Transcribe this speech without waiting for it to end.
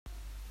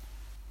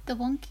The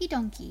Wonky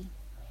Donkey.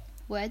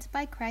 Words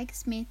by Craig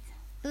Smith.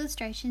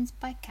 Illustrations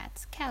by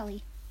Katz,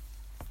 Cowley.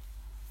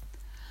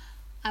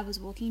 I was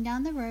walking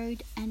down the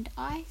road and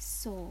I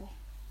saw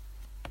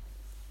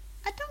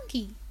a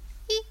donkey.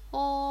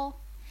 Hee-haw!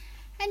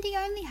 And he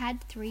only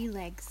had 3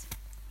 legs.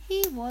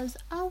 He was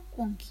a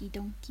wonky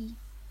donkey.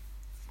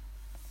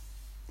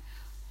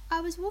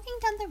 I was walking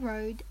down the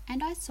road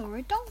and I saw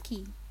a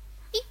donkey.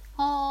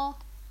 Hee-haw!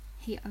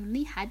 He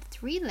only had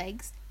 3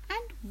 legs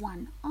and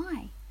 1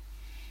 eye.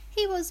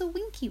 He was a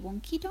winky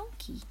wonky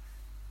donkey.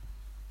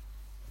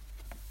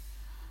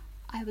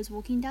 I was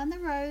walking down the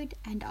road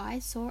and I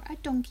saw a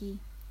donkey.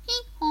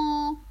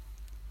 Hee-haw!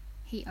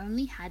 He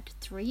only had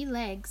 3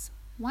 legs,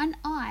 1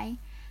 eye,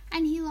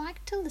 and he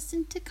liked to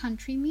listen to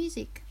country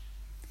music.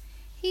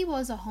 He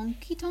was a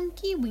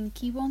honky-tonky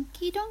winky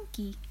wonky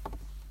donkey.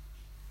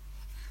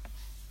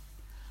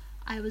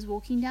 I was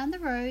walking down the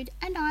road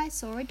and I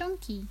saw a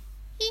donkey.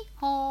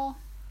 Hee-haw!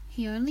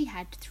 He only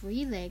had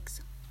 3 legs,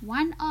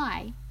 1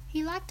 eye.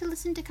 He liked to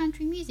listen to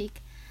country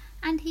music,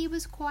 and he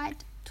was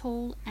quite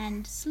tall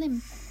and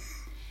slim.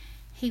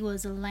 He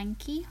was a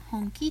lanky,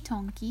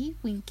 honky-tonky,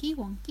 winky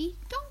wonky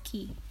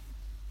donkey.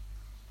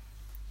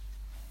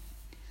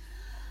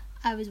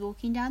 I was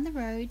walking down the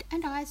road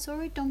and I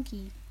saw a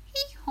donkey.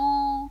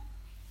 Hee-haw!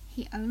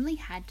 He only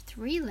had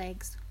 3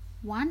 legs,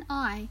 1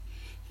 eye.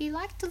 He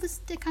liked to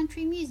listen to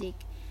country music.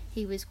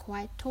 He was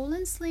quite tall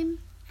and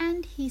slim,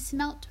 and he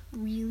smelt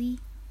really,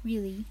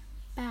 really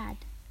bad.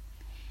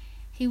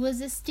 He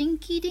was a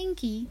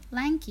stinky-dinky,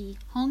 lanky,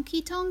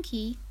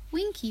 honky-tonky,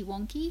 winky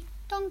wonky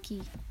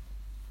donkey.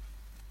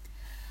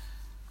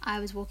 I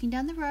was walking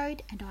down the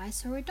road and I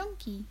saw a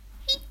donkey.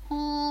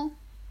 Hee-haw!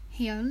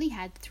 He only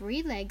had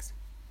 3 legs,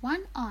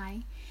 1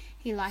 eye.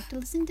 He liked to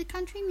listen to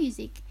country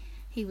music.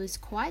 He was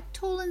quite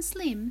tall and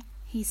slim.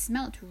 He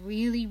smelt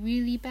really,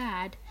 really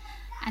bad.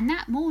 And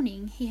that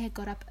morning he had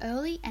got up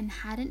early and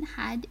hadn't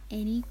had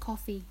any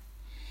coffee.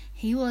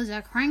 He was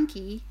a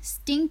cranky,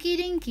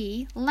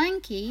 stinky-dinky,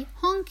 lanky,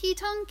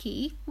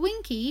 honky-tonky,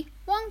 winky,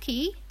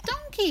 wonky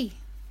donkey.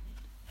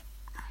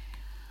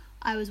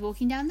 I was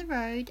walking down the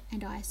road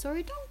and I saw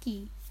a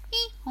donkey.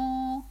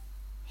 Hee-haw!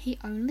 He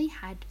only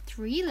had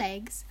 3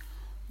 legs,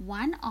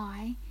 1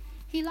 eye.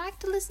 He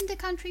liked to listen to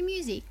country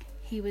music.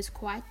 He was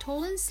quite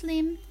tall and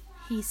slim.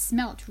 He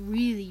smelt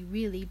really,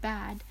 really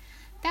bad.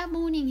 That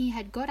morning he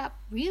had got up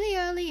really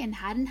early and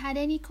hadn't had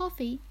any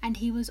coffee, and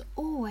he was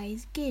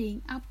always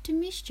getting up to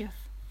mischief.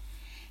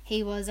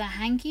 He was a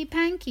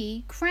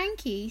hanky-panky,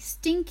 cranky,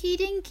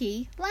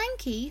 stinky-dinky,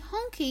 lanky,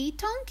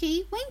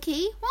 honky-tonky,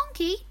 winky,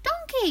 wonky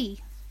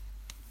donkey.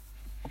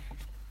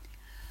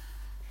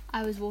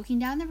 I was walking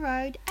down the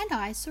road and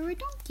I saw a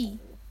donkey.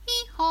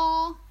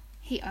 Hee-haw!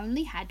 He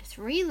only had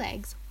 3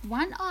 legs,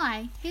 1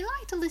 eye. He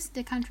liked to listen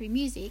to country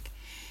music.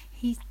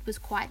 He was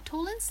quite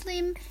tall and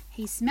slim.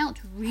 He smelt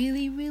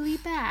really, really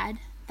bad.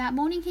 That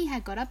morning he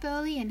had got up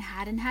early and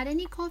hadn't had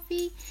any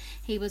coffee.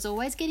 He was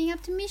always getting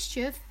up to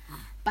mischief,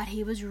 but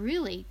he was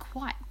really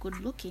quite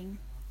good looking.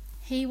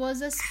 He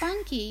was a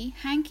spunky,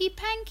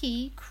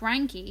 hanky-panky,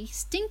 cranky,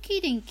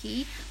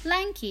 stinky-dinky,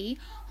 lanky,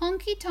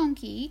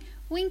 honky-tonky,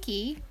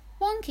 winky,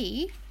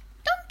 wonky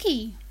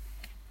donkey.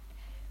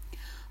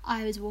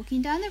 I was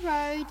walking down the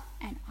road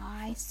and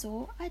I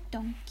saw a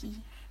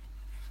donkey.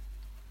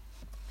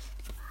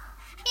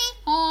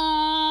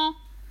 Hee-haw!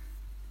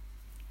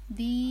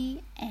 The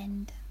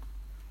end.